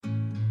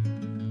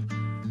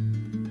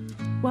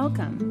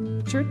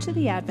Welcome. Church of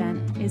the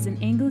Advent is an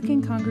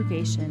Anglican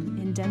congregation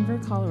in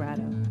Denver,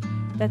 Colorado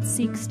that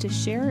seeks to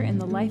share in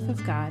the life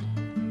of God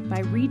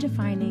by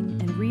redefining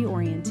and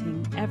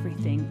reorienting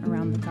everything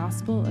around the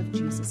gospel of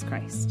Jesus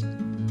Christ.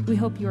 We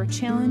hope you are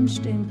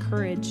challenged,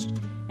 encouraged,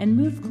 and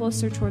moved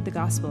closer toward the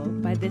gospel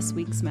by this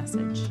week's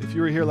message. If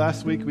you were here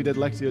last week, we did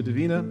Lectio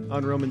Divina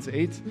on Romans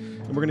 8,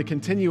 and we're going to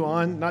continue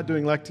on, not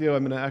doing Lectio,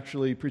 I'm going to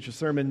actually preach a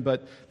sermon,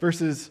 but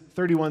verses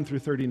 31 through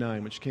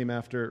 39, which came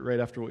right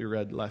after what we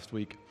read last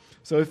week.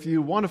 So if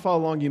you want to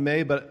follow along, you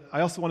may, but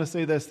I also want to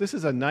say this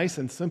is a nice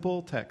and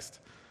simple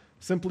text,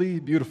 simply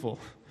beautiful.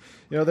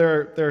 You know,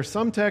 there are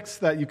some texts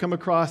that you come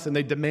across and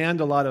they demand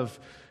a lot of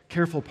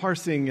careful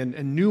parsing and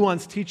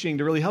nuanced teaching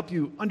to really help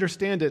you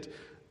understand it.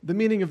 The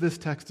meaning of this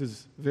text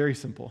is very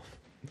simple.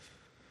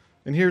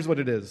 And here's what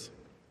it is.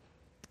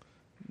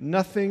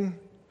 Nothing,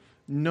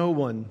 no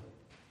one,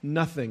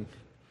 nothing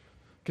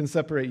can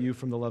separate you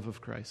from the love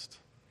of Christ.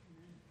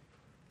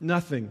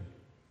 Nothing,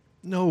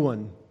 no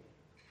one,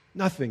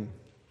 nothing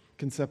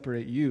can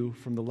separate you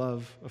from the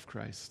love of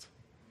Christ.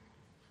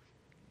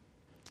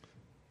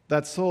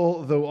 That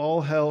soul, though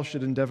all hell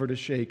should endeavor to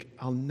shake,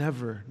 I'll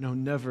never, no,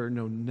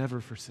 never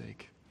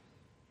forsake.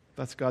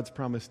 That's God's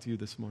promise to you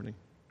this morning.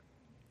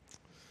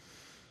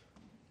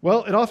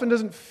 Well, it often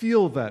doesn't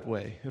feel that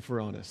way, if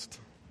we're honest.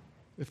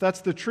 If that's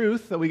the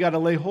truth that we got to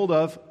lay hold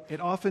of, it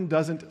often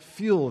doesn't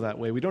feel that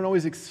way. We don't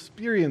always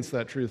experience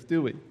that truth,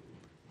 do we?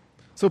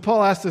 So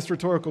Paul asks this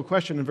rhetorical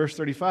question in verse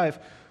 35,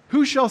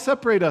 who shall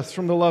separate us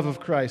from the love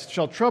of Christ?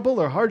 Shall trouble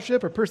or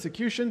hardship or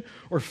persecution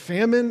or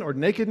famine or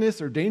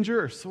nakedness or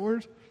danger or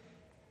sword?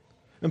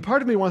 And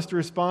part of me wants to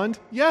respond,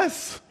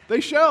 yes,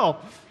 they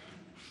shall.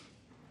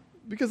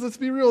 Because let's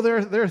be real,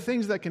 there are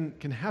things that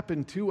can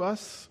happen to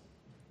us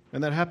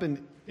and that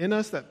happen in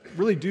us that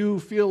really do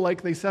feel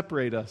like they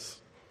separate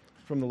us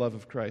from the love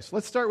of Christ.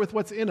 Let's start with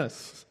what's in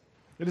us.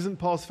 It isn't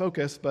Paul's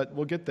focus, but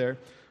we'll get there.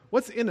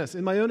 What's in us?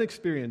 In my own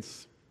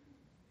experience,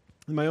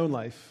 in my own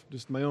life,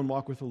 just my own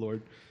walk with the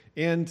Lord,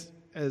 and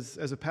as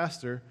a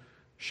pastor,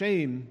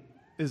 shame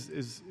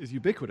is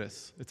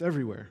ubiquitous. It's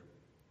everywhere.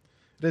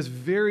 It has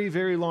very,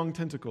 very long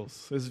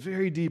tentacles. It has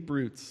very deep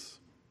roots.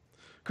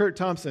 Kurt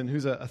Thompson,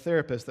 who's a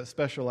therapist that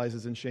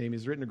specializes in shame,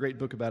 he's written a great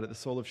book about it, The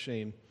Soul of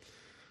Shame.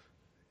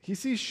 He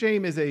sees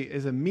shame as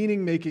a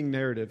meaning-making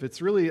narrative.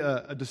 It's really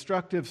a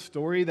destructive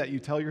story that you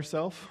tell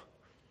yourself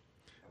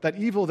that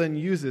evil then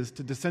uses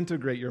to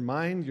disintegrate your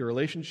mind, your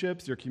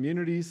relationships, your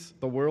communities,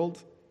 the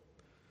world.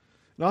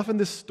 And often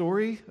this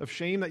story of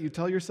shame that you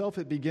tell yourself,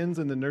 it begins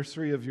in the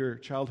nursery of your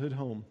childhood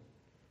home.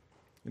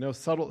 You know,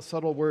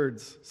 subtle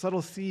words,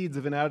 subtle seeds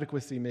of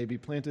inadequacy may be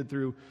planted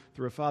through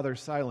a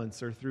father's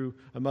silence or through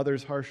a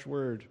mother's harsh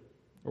word,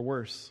 or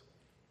worse.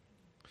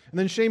 And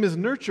then shame is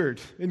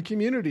nurtured in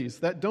communities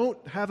that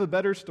don't have a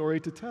better story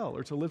to tell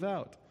or to live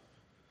out.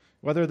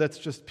 Whether that's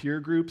just peer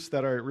groups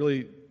that are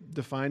really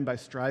defined by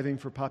striving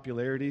for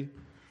popularity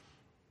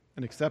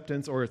and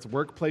acceptance, or it's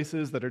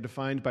workplaces that are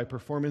defined by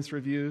performance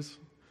reviews.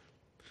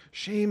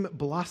 Shame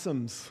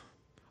blossoms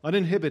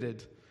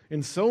uninhibited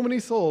in so many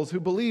souls who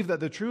believe that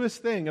the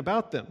truest thing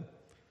about them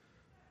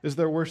is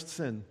their worst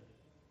sin,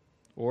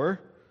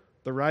 or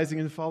the rising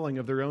and falling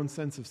of their own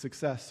sense of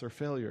success or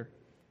failure.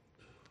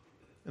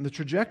 And the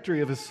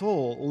trajectory of a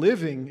soul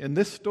living in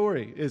this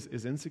story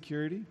is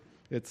insecurity,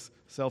 it's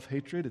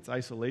self-hatred, it's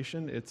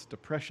isolation, it's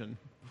depression.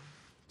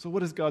 So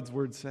what does God's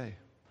word say?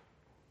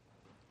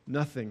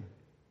 Nothing,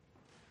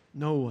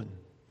 no one,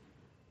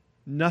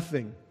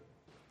 nothing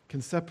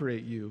can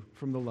separate you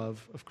from the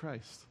love of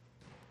Christ.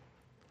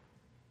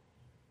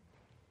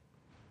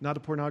 Not a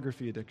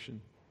pornography addiction,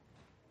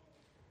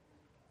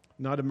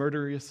 not a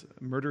murderous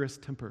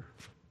temper,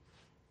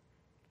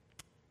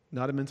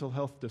 not a mental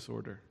health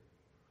disorder,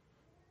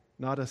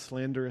 not a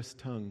slanderous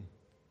tongue,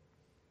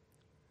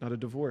 not a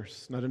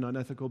divorce, not an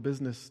unethical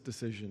business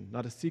decision,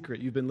 not a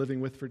secret you've been living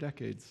with for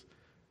decades.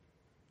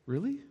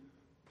 Really?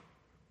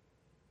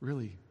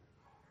 Really?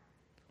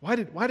 Why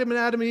did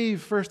Adam and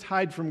Eve first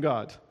hide from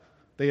God?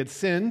 They had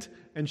sinned,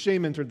 and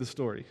shame entered the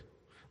story.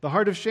 The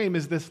heart of shame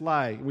is this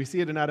lie. We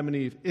see it in Adam and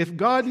Eve. If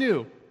God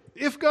knew,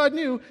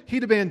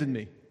 he'd abandon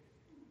me.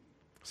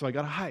 So I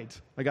got to hide.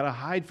 I got to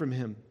hide from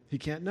him. He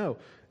can't know.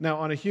 Now,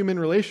 on a human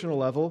relational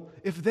level,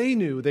 if they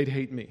knew, they'd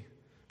hate me.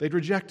 They'd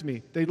reject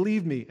me. They'd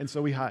leave me. And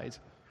so we hide.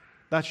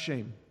 That's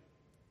shame.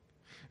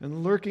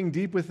 And lurking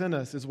deep within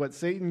us is what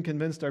Satan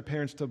convinced our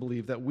parents to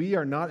believe, that we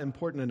are not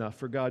important enough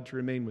for God to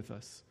remain with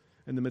us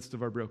in the midst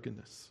of our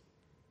brokenness.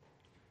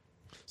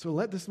 So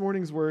let this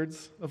morning's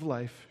words of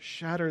life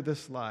shatter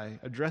this lie,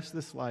 address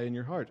this lie in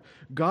your heart.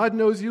 God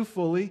knows you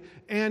fully,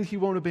 and he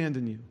won't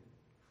abandon you.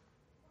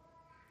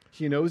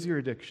 He knows your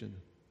addiction.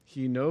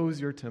 He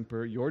knows your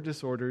temper, your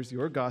disorders,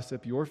 your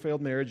gossip, your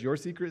failed marriage, your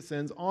secret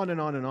sins, on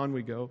and on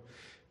we go.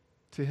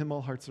 To him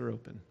all hearts are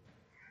open.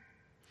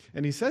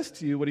 And he says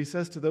to you what he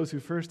says to those who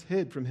first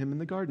hid from him in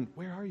the garden.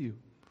 Where are you?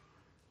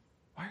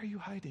 Why are you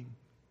hiding?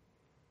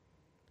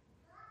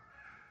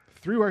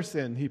 Through our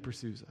sin, he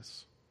pursues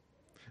us.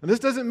 And this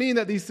doesn't mean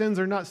that these sins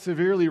are not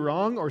severely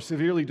wrong or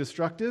severely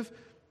destructive.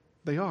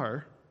 They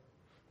are.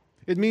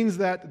 It means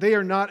that they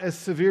are not as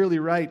severely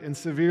right and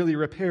severely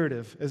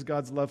reparative as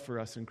God's love for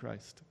us in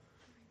Christ.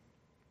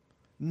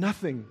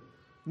 Nothing,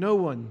 no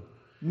one,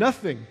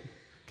 nothing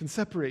can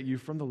separate you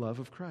from the love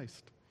of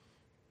Christ.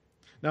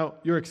 Now,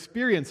 your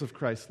experience of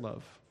Christ's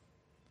love,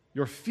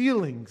 your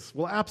feelings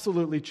will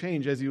absolutely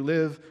change as you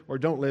live or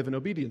don't live in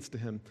obedience to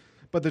Him.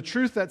 But the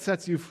truth that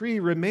sets you free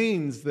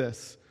remains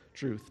this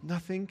truth.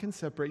 Nothing can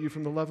separate you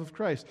from the love of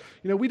Christ.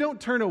 We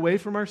don't turn away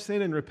from our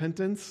sin in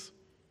repentance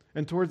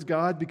and towards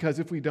God because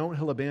if we don't,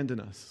 He'll abandon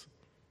us.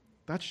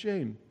 That's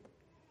shame.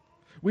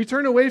 We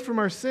turn away from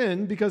our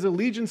sin because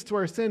allegiance to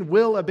our sin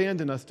will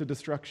abandon us to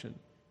destruction.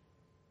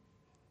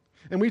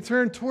 And we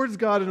turn towards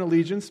God in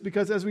allegiance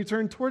because as we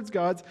turn towards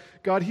God,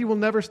 He will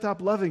never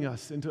stop loving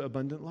us into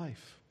abundant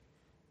life.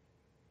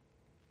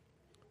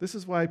 This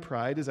is why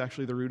pride is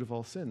actually the root of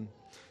all sin.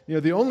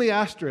 The only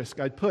asterisk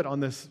I'd put on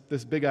this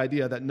big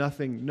idea that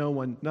nothing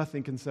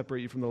can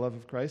separate you from the love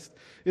of Christ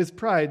is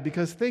pride,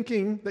 because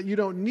thinking that you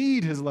don't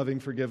need His loving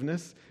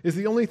forgiveness is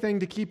the only thing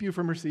to keep you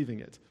from receiving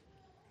it.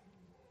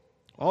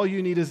 All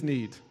you need is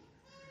need,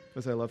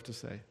 as I love to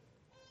say.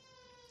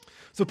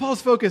 So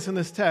Paul's focus in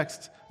this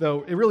text,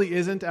 though, it really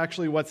isn't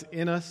actually what's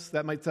in us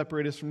that might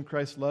separate us from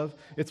Christ's love.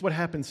 It's what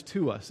happens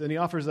to us. And he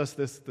offers us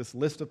this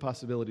list of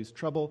possibilities: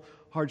 trouble,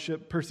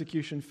 hardship,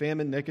 persecution,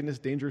 famine, nakedness,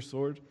 danger,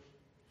 sword.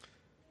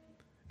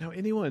 Now,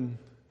 anyone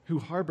who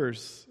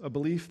harbors a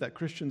belief that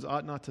Christians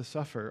ought not to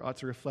suffer ought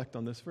to reflect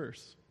on this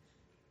verse.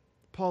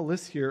 Paul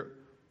lists here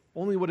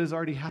only what has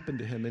already happened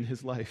to him in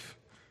his life.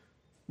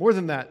 More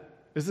than that,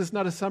 is this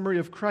not a summary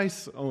of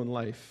Christ's own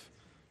life?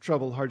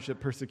 Trouble,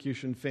 hardship,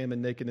 persecution,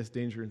 famine, nakedness,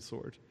 danger, and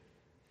sword.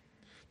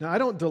 Now, I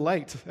don't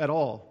delight at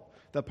all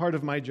that part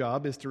of my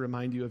job is to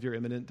remind you of your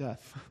imminent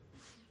death.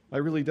 I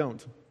really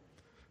don't.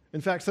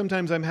 In fact,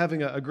 sometimes I'm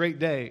having a great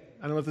day.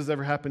 I don't know if this has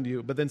ever happened to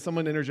you, but then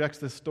someone interjects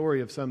this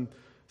story of some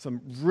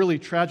really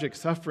tragic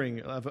suffering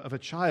of a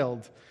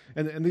child,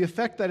 and the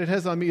effect that it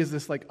has on me is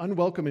this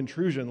unwelcome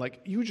intrusion,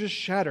 you just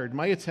shattered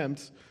my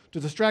attempt to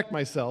distract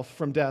myself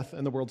from death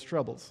and the world's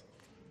troubles.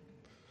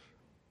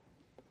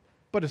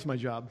 But it's my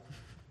job.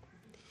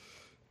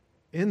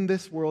 In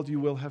this world you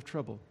will have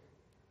trouble.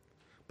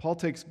 Paul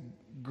takes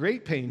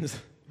great pains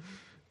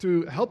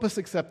to help us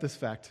accept this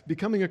fact.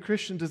 Becoming a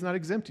Christian does not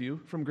exempt you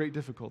from great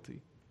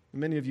difficulty.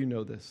 Many of you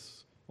know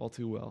this all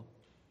too well.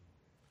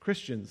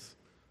 Christians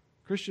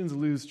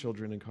lose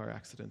children in car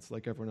accidents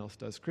like everyone else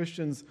does.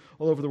 Christians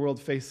all over the world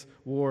face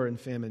war and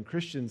famine.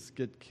 Christians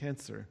get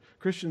cancer.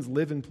 Christians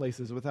live in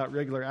places without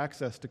regular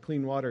access to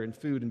clean water and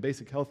food and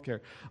basic health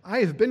care.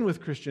 I have been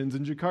with Christians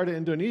in Jakarta,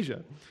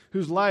 Indonesia,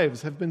 whose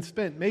lives have been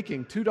spent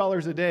making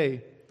 $2 a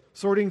day,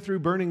 sorting through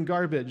burning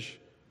garbage,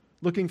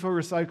 looking for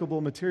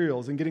recyclable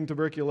materials, and getting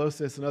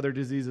tuberculosis and other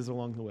diseases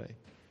along the way.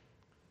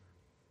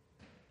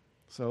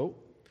 So,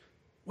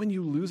 when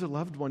you lose a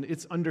loved one,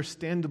 it's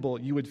understandable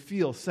you would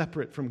feel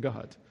separate from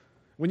God.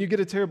 When you get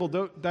a terrible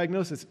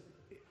diagnosis,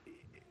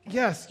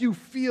 yes, you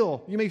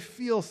may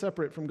feel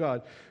separate from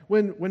God.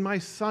 When my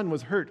son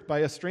was hurt by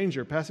a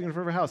stranger passing in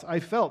front of our house, I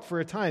felt for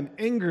a time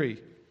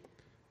angry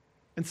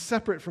and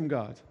separate from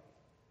God.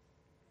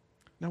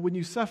 Now, when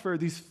you suffer,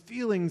 these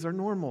feelings are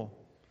normal.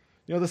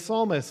 The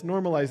psalmists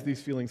normalize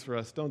these feelings for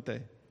us, don't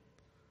they?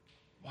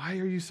 Why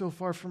are you so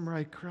far from where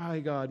I cry,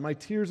 God? My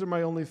tears are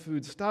my only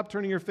food. Stop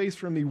turning your face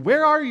from me.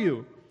 Where are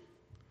you?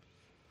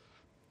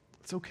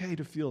 It's okay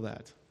to feel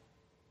that.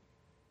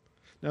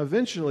 Now,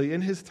 eventually,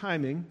 in His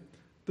timing,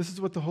 this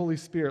is what the Holy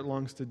Spirit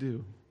longs to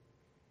do.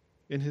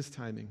 In His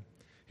timing,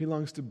 He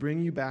longs to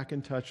bring you back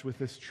in touch with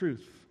this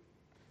truth.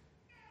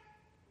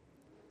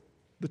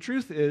 The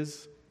truth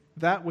is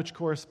that which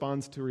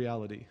corresponds to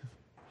reality.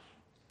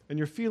 And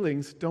your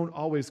feelings don't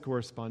always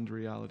correspond to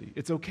reality.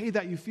 It's okay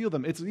that you feel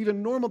them. It's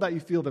even normal that you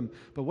feel them.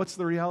 But what's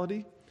the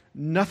reality?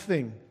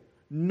 Nothing,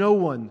 no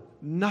one,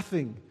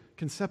 nothing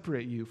can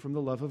separate you from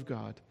the love of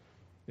God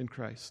in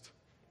Christ.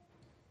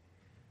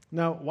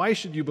 Now, why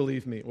should you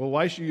believe me? Well,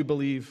 why should you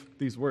believe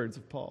these words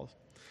of Paul's?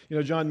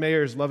 John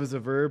Mayer's Love is a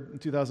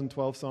Verb,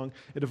 2012 song,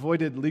 it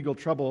avoided legal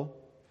trouble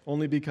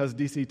only because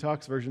DC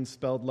Talk's version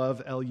spelled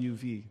love,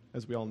 L-U-V,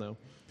 as we all know.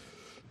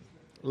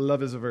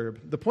 Love is a verb.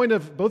 The point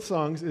of both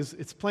songs is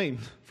it's plain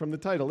from the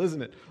title,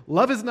 isn't it?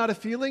 Love is not a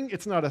feeling,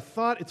 it's not a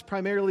thought, it's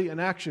primarily an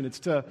action. It's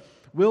to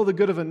will the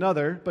good of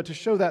another, but to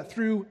show that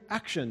through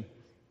action.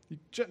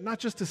 Not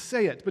just to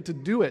say it, but to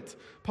do it.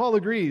 Paul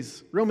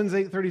agrees, Romans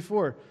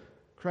 8:34,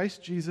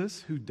 Christ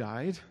Jesus, who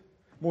died,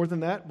 more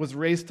than that, was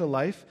raised to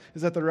life,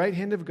 is at the right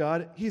hand of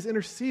God. He's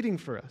interceding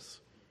for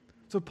us.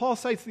 So Paul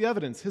cites the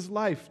evidence, his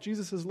life,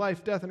 Jesus'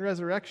 life, death, and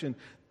resurrection.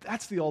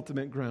 That's the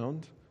ultimate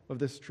ground of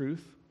this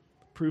truth.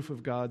 Proof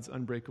of God's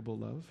unbreakable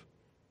love.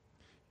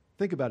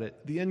 Think about it.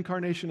 The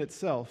incarnation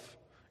itself,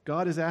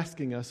 God is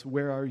asking us,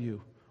 where are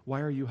you?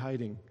 Why are you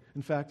hiding?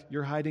 In fact,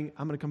 you're hiding,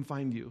 I'm going to come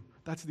find you.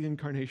 That's the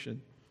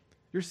incarnation.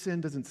 Your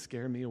sin doesn't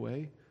scare me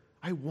away.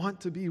 I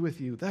want to be with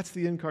you. That's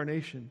the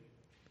incarnation.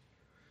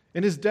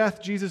 In His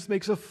death, Jesus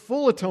makes a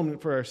full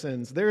atonement for our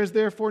sins. There is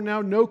therefore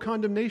now no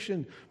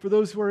condemnation for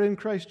those who are in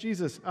Christ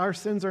Jesus. Our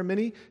sins are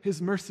many,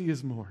 His mercy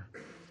is more.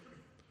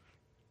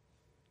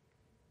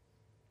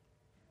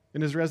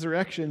 In his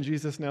resurrection,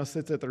 Jesus now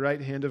sits at the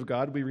right hand of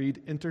God. We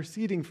read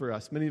interceding for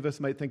us. Many of us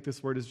might think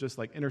this word is just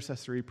like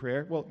intercessory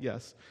prayer. Well,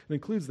 yes, it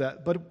includes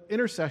that. But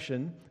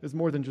intercession is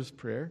more than just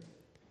prayer.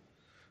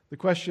 The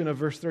question of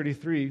verse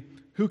 33,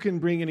 who can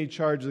bring any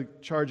charge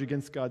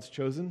against God's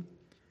chosen?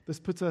 This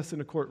puts us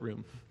in a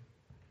courtroom.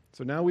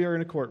 So now we are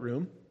in a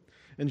courtroom.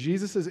 And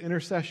Jesus'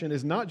 intercession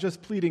is not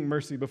just pleading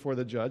mercy before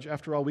the judge.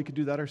 After all, we could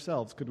do that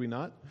ourselves, could we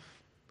not?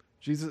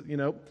 Jesus,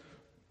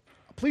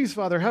 please,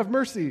 Father, have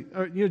mercy.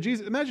 Or,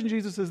 Jesus, imagine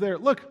Jesus is there.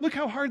 Look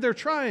how hard they're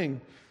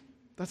trying.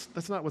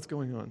 That's not what's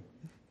going on.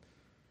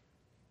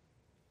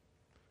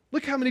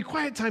 Look how many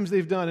quiet times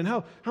they've done and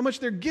how much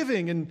they're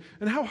giving and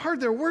how hard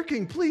they're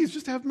working. Please,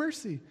 just have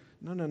mercy.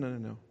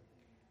 No.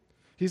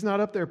 He's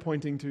not up there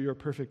pointing to your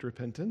perfect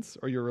repentance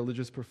or your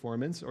religious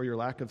performance or your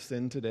lack of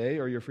sin today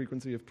or your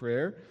frequency of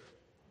prayer.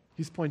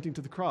 He's pointing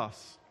to the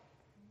cross.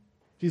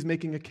 He's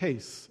making a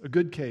case, a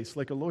good case,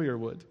 like a lawyer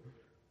would.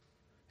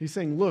 He's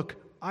saying, look,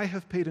 I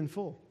have paid in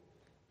full.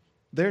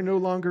 There no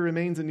longer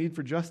remains a need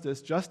for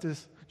justice.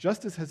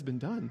 Justice has been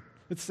done.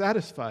 It's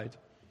satisfied.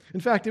 In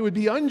fact, it would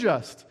be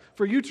unjust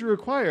for you to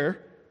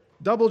require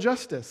double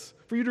justice,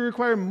 for you to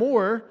require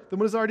more than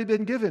what has already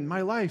been given,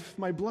 my life,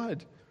 my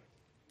blood.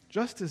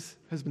 Justice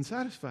has been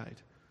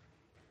satisfied.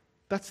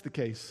 That's the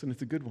case, and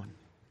it's a good one.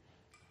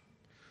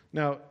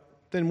 Now,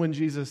 then when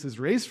Jesus is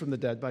raised from the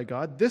dead by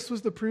God, this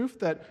was the proof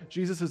that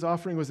Jesus'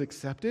 offering was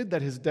accepted,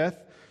 that his death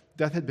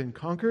had been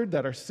conquered,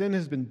 that our sin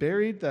has been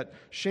buried, that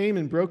shame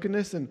and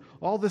brokenness and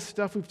all this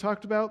stuff we've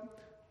talked about,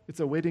 it's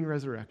awaiting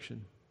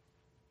resurrection.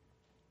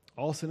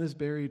 All sin is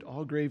buried,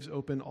 all graves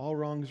open, all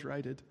wrongs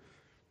righted,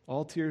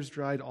 all tears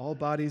dried, all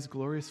bodies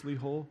gloriously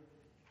whole.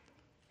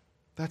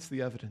 That's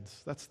the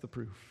evidence. That's the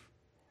proof.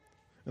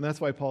 And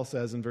that's why Paul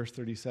says in verse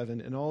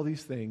 37, in all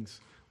these things,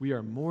 we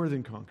are more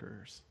than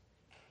conquerors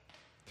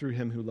through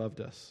him who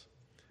loved us.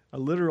 A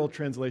literal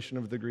translation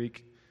of the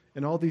Greek,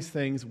 in all these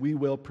things, we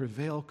will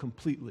prevail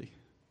completely.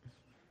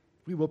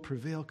 We will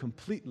prevail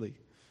completely.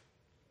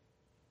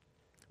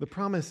 The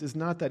promise is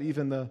not that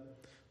even the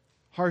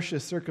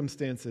harshest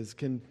circumstances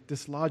can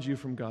dislodge you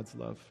from God's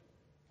love.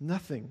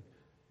 Nothing,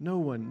 no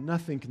one,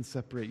 nothing can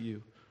separate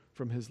you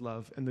from his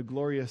love and the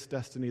glorious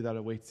destiny that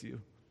awaits you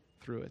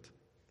through it.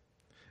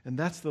 And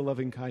that's the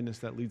loving kindness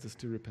that leads us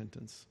to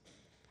repentance.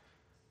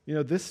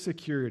 This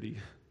security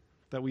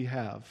that we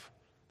have,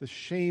 the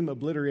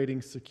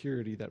shame-obliterating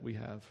security that we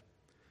have,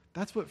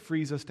 that's what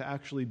frees us to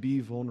actually be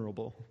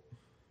vulnerable,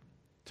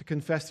 to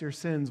confess your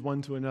sins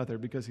one to another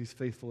because he's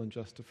faithful and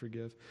just to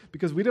forgive.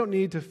 Because we don't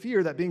need to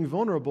fear that being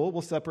vulnerable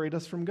will separate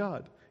us from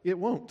God. It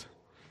won't.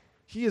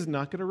 He is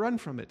not going to run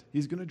from it.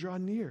 He's going to draw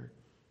near.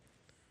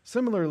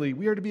 Similarly,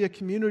 we are to be a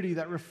community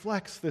that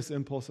reflects this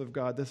impulse of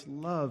God, this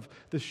love,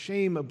 this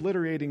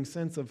shame-obliterating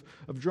sense of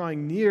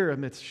drawing near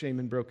amidst shame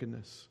and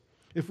brokenness.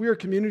 If we are a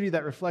community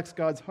that reflects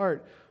God's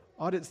heart,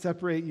 ought it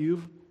separate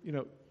you?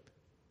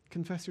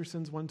 Confess your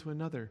sins one to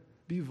another.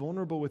 Be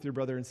vulnerable with your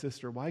brother and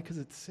sister. Why? Because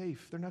it's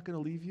safe. They're not going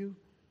to leave you.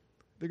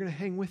 They're going to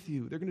hang with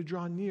you. They're going to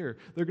draw near.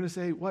 They're going to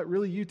say, what,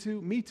 really, you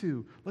too? Me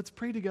too. Let's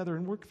pray together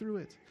and work through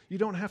it. You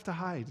don't have to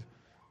hide.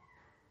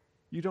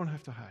 You don't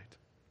have to hide.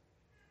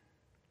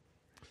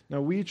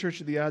 Now, we,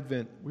 Church of the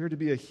Advent, we are to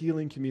be a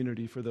healing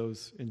community for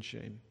those in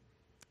shame.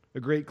 A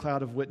great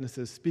cloud of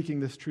witnesses speaking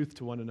this truth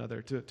to one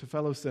another, to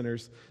fellow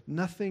sinners.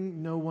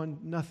 Nothing, no one,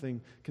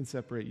 nothing can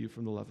separate you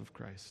from the love of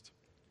Christ.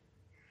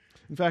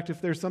 In fact,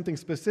 if there's something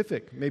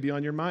specific maybe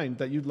on your mind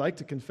that you'd like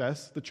to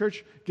confess, the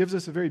church gives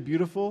us a very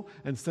beautiful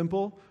and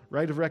simple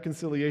rite of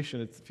reconciliation.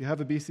 If you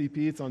have a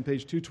BCP, it's on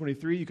page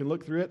 223. You can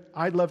look through it.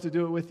 I'd love to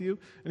do it with you.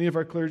 Any of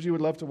our clergy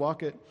would love to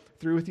walk it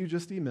through with you.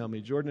 Just email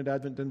me,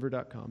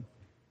 jordan@adventdenver.com.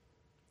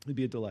 It'd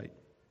be a delight.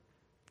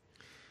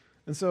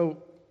 And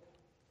so,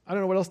 I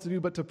don't know what else to do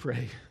but to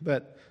pray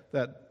that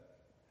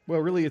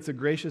really it's a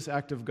gracious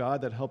act of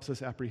God that helps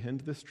us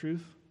apprehend this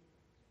truth.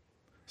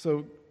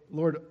 So,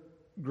 Lord,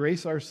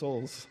 grace our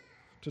souls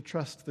to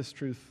trust this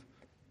truth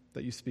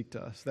that you speak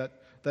to us, that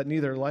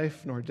neither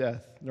life nor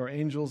death, nor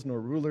angels, nor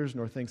rulers,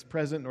 nor things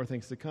present, nor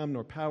things to come,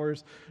 nor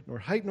powers, nor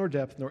height, nor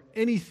depth, nor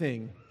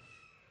anything,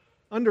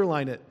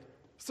 underline it,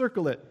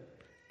 circle it,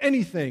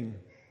 anything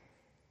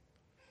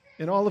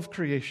in all of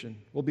creation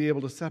will be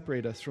able to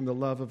separate us from the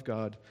love of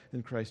God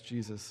in Christ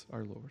Jesus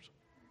our Lord.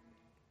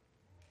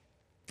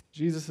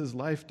 Jesus'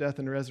 life, death,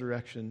 and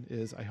resurrection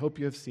is, I hope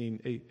you have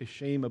seen, a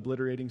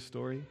shame-obliterating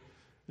story.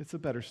 It's a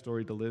better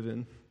story to live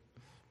in.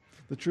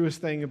 The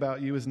truest thing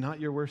about you is not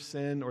your worst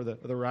sin or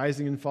the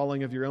rising and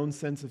falling of your own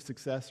sense of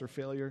success or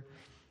failure.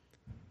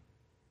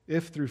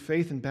 If through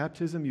faith and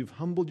baptism you've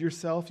humbled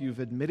yourself, you've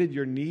admitted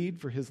your need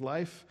for his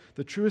life,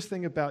 the truest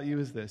thing about you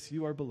is this: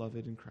 you are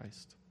beloved in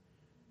Christ.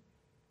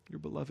 You're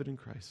beloved in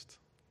Christ.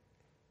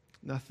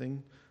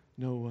 Nothing,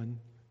 no one,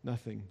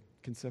 nothing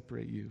can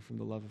separate you from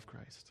the love of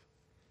Christ.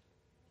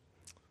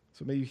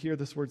 So may you hear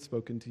this word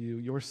spoken to you.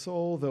 Your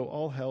soul, though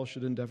all hell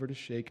should endeavor to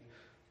shake,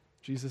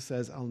 Jesus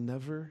says, I'll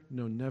never,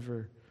 no,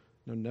 never,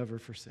 no, never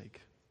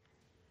forsake.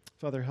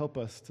 Father, help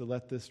us to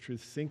let this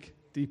truth sink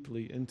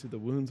deeply into the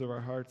wounds of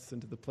our hearts,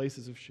 into the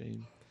places of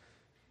shame.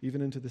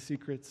 even into the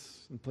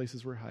secrets and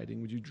places we're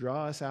hiding. Would you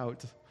draw us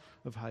out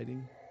of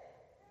hiding?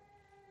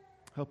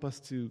 Help us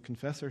to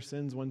confess our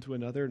sins one to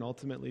another and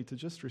ultimately to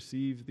just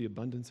receive the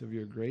abundance of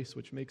your grace,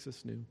 which makes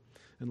us new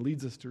and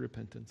leads us to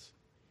repentance.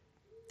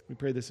 We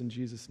pray this in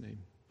Jesus' name.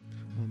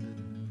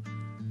 Amen.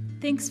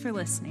 Thanks for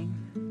listening.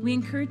 We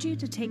encourage you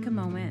to take a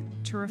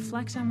moment to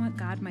reflect on what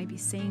God might be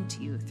saying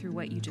to you through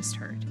what you just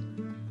heard.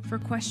 For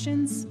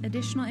questions,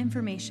 additional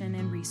information,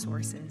 and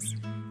resources,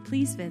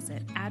 please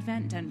visit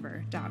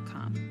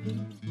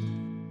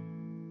adventdenver.com.